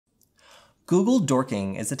Google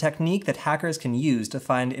dorking is a technique that hackers can use to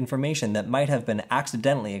find information that might have been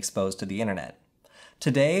accidentally exposed to the internet.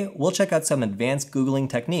 Today, we'll check out some advanced Googling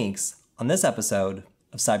techniques on this episode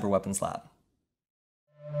of Cyber Weapons Lab.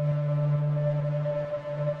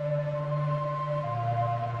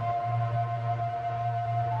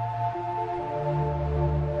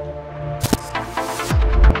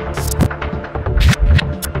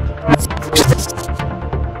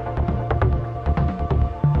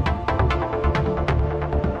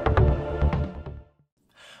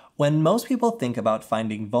 When most people think about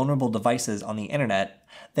finding vulnerable devices on the internet,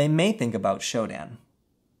 they may think about Shodan.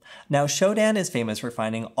 Now, Shodan is famous for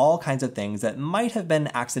finding all kinds of things that might have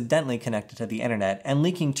been accidentally connected to the internet and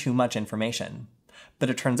leaking too much information.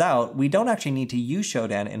 But it turns out we don't actually need to use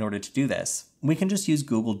Shodan in order to do this. We can just use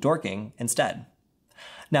Google dorking instead.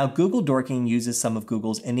 Now, Google dorking uses some of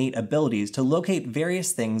Google's innate abilities to locate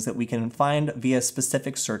various things that we can find via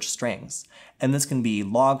specific search strings. And this can be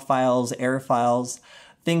log files, error files,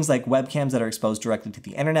 things like webcams that are exposed directly to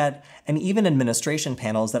the internet, and even administration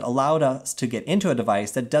panels that allowed us to get into a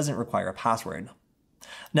device that doesn't require a password.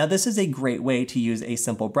 Now, this is a great way to use a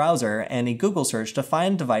simple browser and a Google search to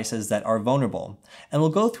find devices that are vulnerable. And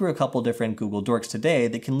we'll go through a couple different Google dorks today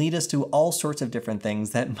that can lead us to all sorts of different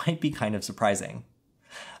things that might be kind of surprising.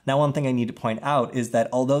 Now, one thing I need to point out is that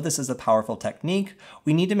although this is a powerful technique,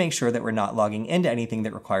 we need to make sure that we're not logging into anything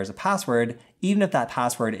that requires a password, even if that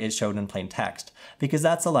password is shown in plain text, because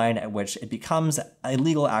that's the line at which it becomes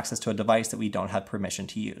illegal access to a device that we don't have permission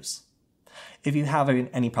to use. If you have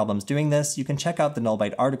any problems doing this, you can check out the Null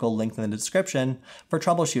Byte article linked in the description for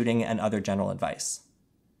troubleshooting and other general advice.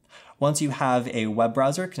 Once you have a web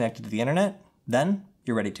browser connected to the internet, then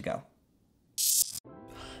you're ready to go.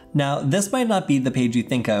 Now, this might not be the page you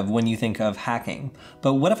think of when you think of hacking,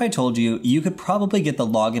 but what if I told you you could probably get the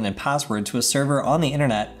login and password to a server on the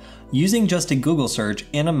internet using just a Google search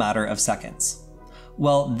in a matter of seconds?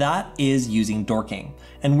 Well, that is using dorking,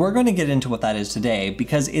 and we're going to get into what that is today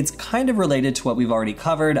because it's kind of related to what we've already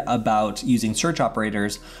covered about using search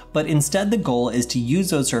operators, but instead the goal is to use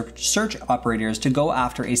those search operators to go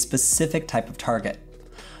after a specific type of target.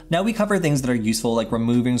 Now, we cover things that are useful like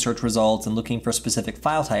removing search results and looking for specific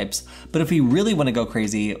file types, but if we really want to go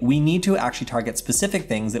crazy, we need to actually target specific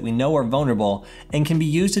things that we know are vulnerable and can be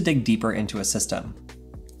used to dig deeper into a system.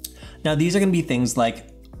 Now, these are going to be things like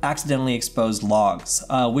accidentally exposed logs,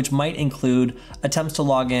 which might include attempts to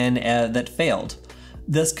log in that failed.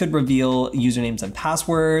 This could reveal usernames and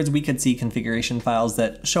passwords. We could see configuration files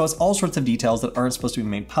that show us all sorts of details that aren't supposed to be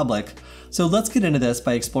made public. So let's get into this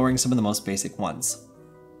by exploring some of the most basic ones.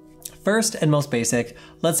 First and most basic,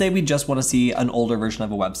 let's say we just want to see an older version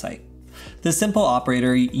of a website. This simple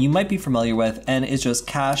operator you might be familiar with, and it's just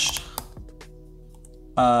cached,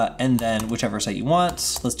 and then whichever site you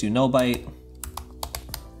want. Let's do Null Byte.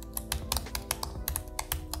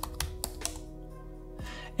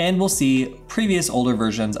 And we'll see previous older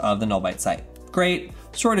versions of the Null Byte site. Great,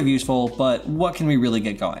 sort of useful, but what can we really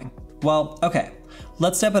get going? Well, okay.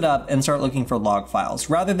 Let's step it up and start looking for log files,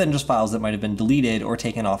 rather than just files that might have been deleted or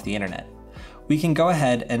taken off the internet. We can go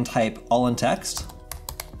ahead and type all in text,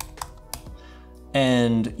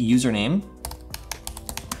 and username,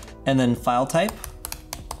 and then file type,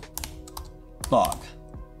 log,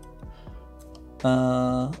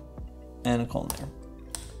 and a colon there.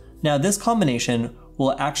 Now this combination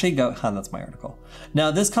will actually go, that's my article. Now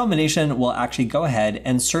this combination will actually go ahead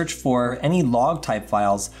and search for any log type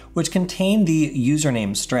files which contain the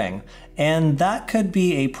username string. And that could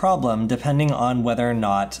be a problem depending on whether or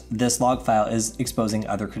not this log file is exposing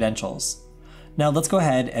other credentials. Now let's go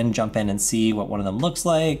ahead and jump in and see what one of them looks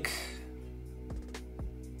like.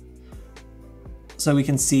 So we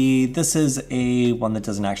can see this is a one that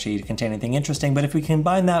doesn't actually contain anything interesting, but if we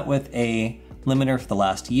combine that with a limiter for the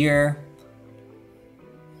last year,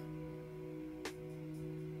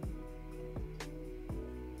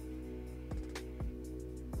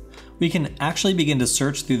 we can actually begin to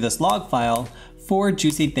search through this log file for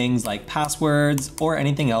juicy things like passwords or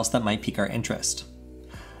anything else that might pique our interest.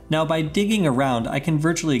 Now, by digging around, I can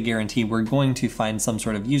virtually guarantee we're going to find some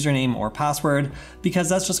sort of username or password because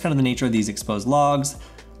that's just kind of the nature of these exposed logs.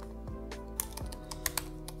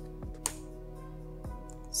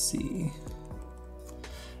 Let's see.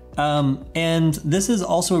 And this is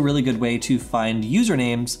also a really good way to find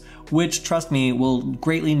usernames, which, trust me, will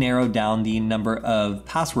greatly narrow down the number of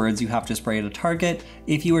passwords you have to spray at a target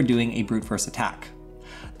if you are doing a brute force attack.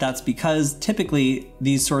 That's because typically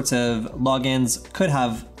these sorts of logins could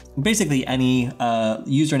have basically any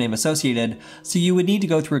username associated, so you would need to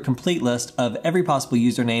go through a complete list of every possible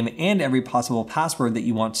username and every possible password that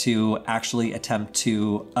you want to actually attempt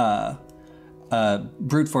to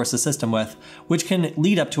brute force the system with, which can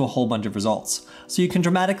lead up to a whole bunch of results. So you can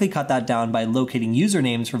dramatically cut that down by locating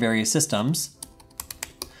usernames for various systems,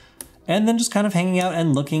 and then just kind of hanging out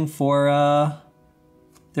and looking for,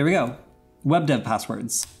 there we go, web dev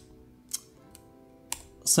passwords.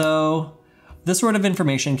 So this sort of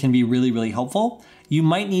information can be really, really helpful. You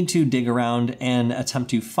might need to dig around and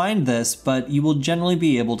attempt to find this, but you will generally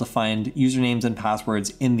be able to find usernames and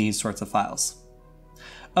passwords in these sorts of files.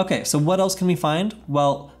 Okay, so what else can we find?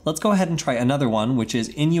 Well, let's go ahead and try another one, which is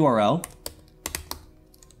in URL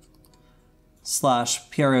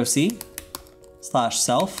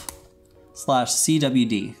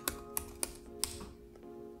 /proc/self/cwd.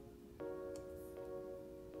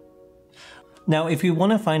 Now, if we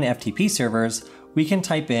want to find FTP servers, we can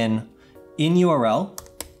type in URL,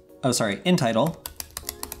 in title,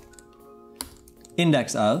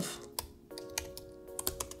 index of,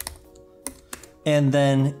 and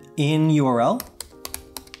then in URL,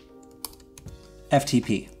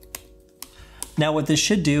 FTP. Now what this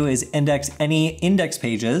should do is index any index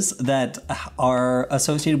pages that are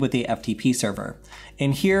associated with the FTP server.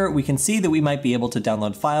 And here we can see that we might be able to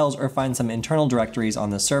download files or find some internal directories on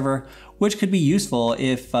the server, which could be useful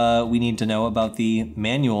if we need to know about the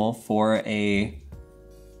manual for a,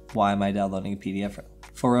 why am I downloading a PDF?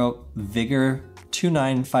 For a Vigor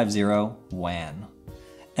 2950 WAN.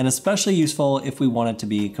 And especially useful if we want it to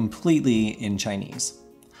be completely in Chinese.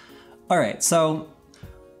 All right, so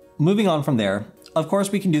moving on from there, of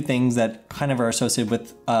course we can do things that kind of are associated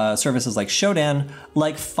with services like Shodan,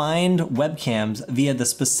 like find webcams via the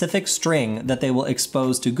specific string that they will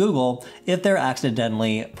expose to Google if they're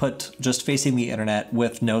accidentally put just facing the internet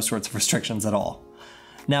with no sorts of restrictions at all.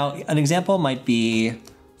 Now, an example might be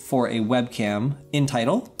for a webcam in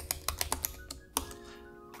title,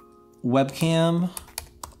 webcam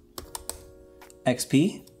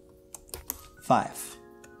XP 5.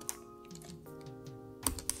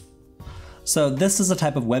 So this is a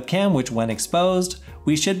type of webcam which, when exposed,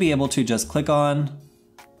 we should be able to just click on.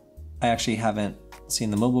 I actually haven't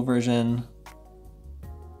seen the mobile version.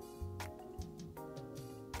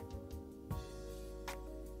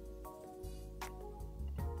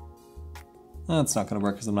 That's not going to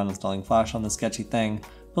work because I'm not installing Flash on the sketchy thing,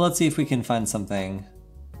 but let's see if we can find something.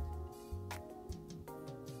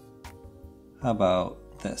 How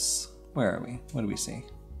about this? Where are we? What do we see?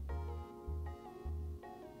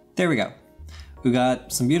 There we go. We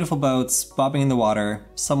got some beautiful boats bobbing in the water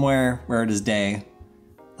somewhere where it is day.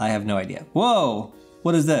 I have no idea. Whoa!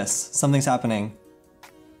 What is this? Something's happening.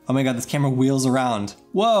 Oh my god, this camera wheels around.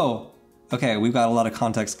 Whoa! Okay, we've got a lot of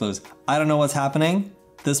context clues. I don't know what's happening.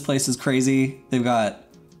 This place is crazy. They've got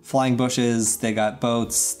flying bushes, they got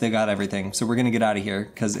boats, they got everything. So we're gonna get out of here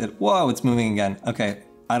because whoa, it's moving again. Okay,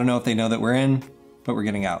 I don't know if they know that we're in, but we're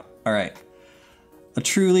getting out. All right. A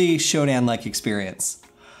truly Shodan-like experience.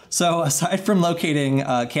 So aside from locating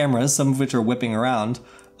cameras, some of which are whipping around,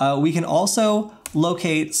 we can also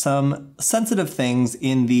locate some sensitive things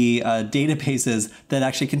in the databases that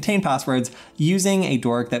actually contain passwords using a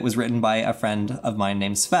dork that was written by a friend of mine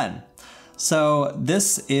named Sven. So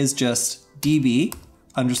this is just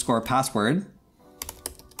db_password,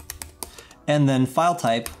 and then file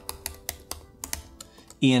type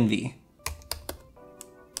env.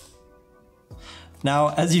 Now,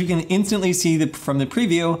 as you can instantly see from the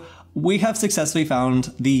preview, we have successfully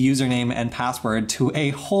found the username and password to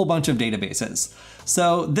a whole bunch of databases.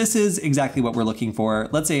 So this is exactly what we're looking for.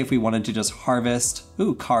 Let's say if we wanted to just harvest,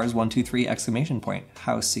 cars123!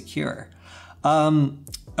 How secure.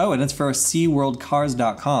 Oh, and it's for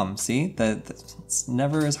seaworldcars.com. See, it's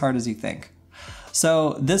never as hard as you think.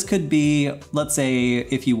 So this could be, let's say,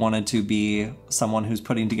 if you wanted to be someone who's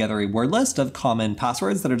putting together a word list of common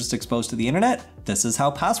passwords that are just exposed to the internet, this is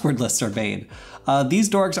how password lists are made. These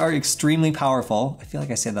dorks are extremely powerful, I feel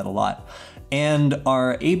like I say that a lot, and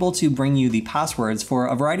are able to bring you the passwords for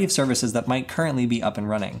a variety of services that might currently be up and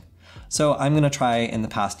running. So I'm gonna try in the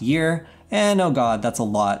past year, and oh god, that's a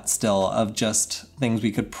lot still of just things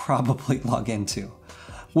we could probably log into.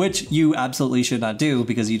 Which you absolutely should not do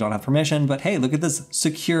because you don't have permission, but hey, look at this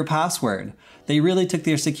secure password. They really took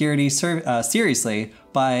their security seriously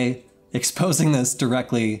by exposing this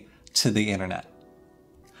directly to the internet.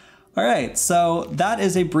 All right, so that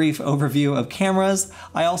is a brief overview of cameras.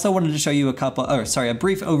 I also wanted to show you a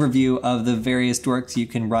brief overview of the various dorks you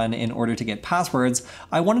can run in order to get passwords.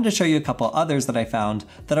 I wanted to show you a couple others that I found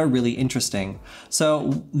that are really interesting.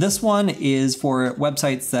 So this one is for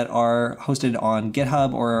websites that are hosted on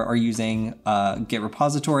GitHub or are using Git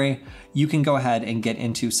repository. You can go ahead and get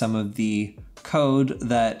into some of the code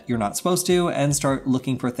that you're not supposed to and start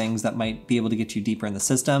looking for things that might be able to get you deeper in the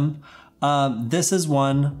system. This is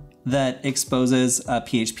one that exposes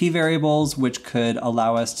PHP variables, which could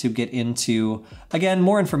allow us to get into, again,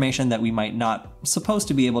 more information that we might not supposed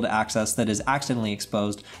to be able to access that is accidentally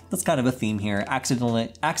exposed. That's kind of a theme here,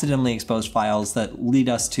 accidentally exposed files that lead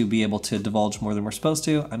us to be able to divulge more than we're supposed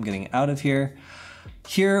to. I'm getting out of here.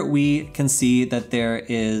 Here we can see that there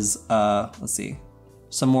is, let's see,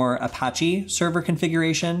 some more Apache server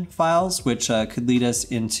configuration files, which could lead us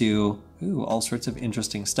into all sorts of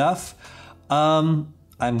interesting stuff.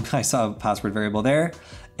 I saw a password variable there.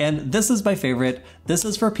 And this is my favorite. This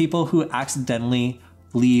is for people who accidentally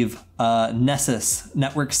leave Nessus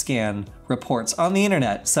network scan reports on the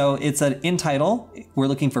internet. So it's in title, we're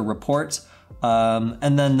looking for report,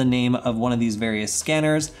 and then the name of one of these various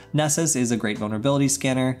scanners. Nessus is a great vulnerability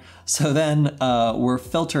scanner. So then we're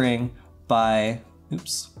filtering by,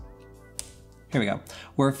 here we go.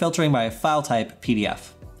 We're filtering by file type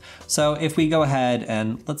PDF. So if we go ahead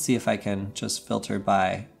and let's see if I can just filter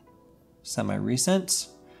by semi-recent,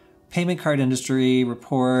 payment card industry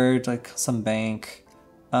report, like some bank,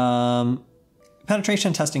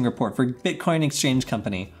 penetration testing report for Bitcoin exchange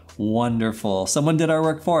company. Wonderful. Someone did our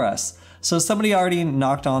work for us. So somebody already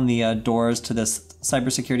knocked on the doors to this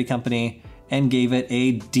cybersecurity company and gave it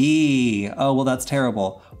a D. Oh, well, that's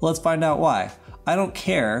terrible. Well, let's find out why. I don't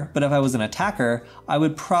care, but if I was an attacker, I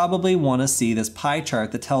would probably want to see this pie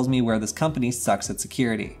chart that tells me where this company sucks at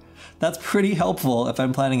security. That's pretty helpful if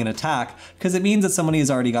I'm planning an attack, because it means that somebody has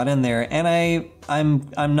already got in there, and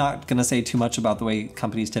I'm not going to say too much about the way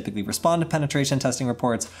companies typically respond to penetration testing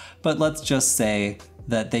reports, but let's just say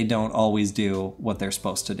that they don't always do what they're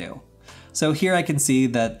supposed to do. So here I can see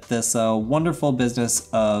that this wonderful business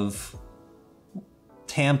of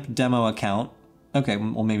TAMP demo account, okay,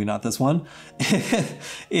 well, maybe not this one,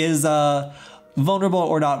 is vulnerable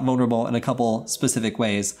or not vulnerable in a couple specific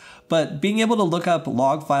ways. But being able to look up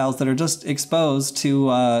log files that are just exposed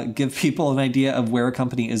to give people an idea of where a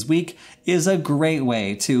company is weak is a great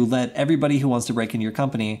way to let everybody who wants to break into your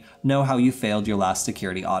company know how you failed your last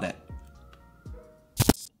security audit.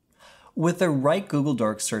 With the right Google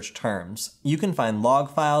Dorks search terms, you can find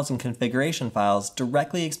log files and configuration files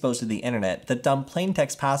directly exposed to the internet that dump plain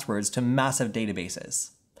text passwords to massive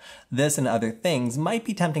databases. This and other things might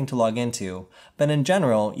be tempting to log into, but in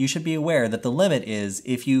general, you should be aware that the limit is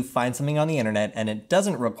if you find something on the internet and it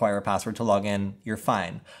doesn't require a password to log in, you're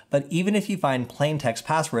fine. But even if you find plain text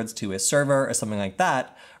passwords to a server or something like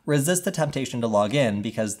that, resist the temptation to log in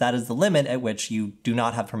because that is the limit at which you do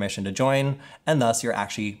not have permission to join, and thus you're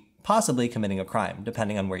actually possibly committing a crime,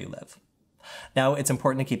 depending on where you live. Now, it's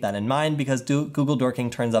important to keep that in mind because Google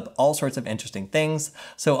Dorking turns up all sorts of interesting things,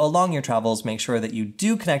 so along your travels, make sure that you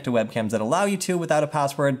do connect to webcams that allow you to without a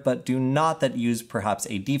password, but do not that use perhaps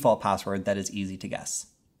a default password that is easy to guess.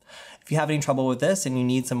 If you have any trouble with this and you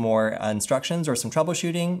need some more instructions or some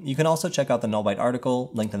troubleshooting, you can also check out the Null Byte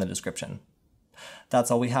article linked in the description. That's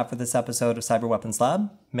all we have for this episode of Cyber Weapons Lab.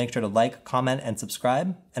 Make sure to like, comment, and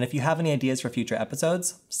subscribe. And if you have any ideas for future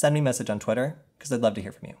episodes, send me a message on Twitter, because I'd love to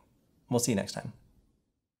hear from you. We'll see you next time.